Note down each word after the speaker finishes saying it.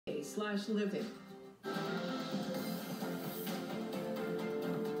/living.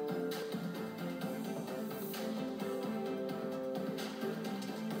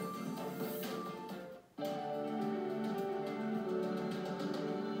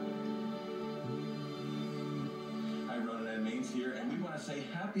 Here, and we want to say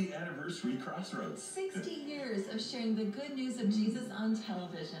happy anniversary, Crossroads. 60 years of sharing the good news of Jesus on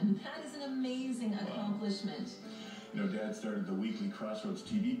television. That is an amazing accomplishment. You know, Dad started the weekly Crossroads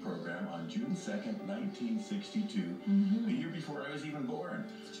TV program on June 2nd, 1962, the year before I was even born.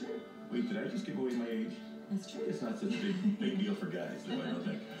 It's true. Wait, did I just give away my age? That's true. It's not such a big deal for guys, though, I don't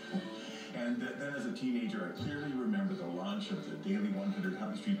think. And then as a teenager, I clearly remember the launch of the Daily 100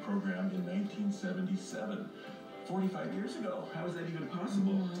 Huntley Street program in 1977. 45 years ago. How is that even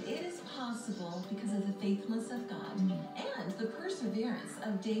possible? It is possible because of the faithfulness of God and the perseverance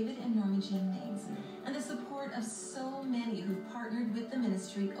of David and Norma Jean Maines and the support of so many who've partnered with the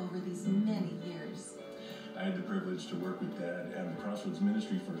ministry over these many years. I had the privilege to work with Dad and the Crossroads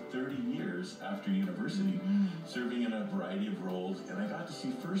ministry for 30 years after university, serving in a variety of roles, and I got to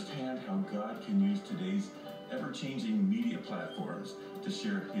see firsthand how God can use today's ever-changing media platforms to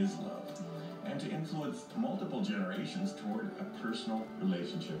share His love and to influence multiple generations toward a personal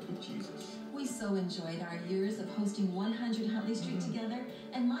relationship with Jesus. We so enjoyed our years of hosting 100 Huntley Street together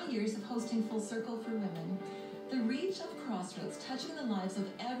and my years of hosting Full Circle for Women. The reach of Crossroads, touching the lives of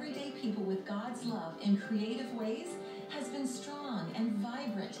everyday people with God's love in creative ways, has been strong and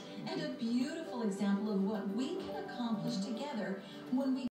vibrant and a beautiful example of what we can accomplish together when we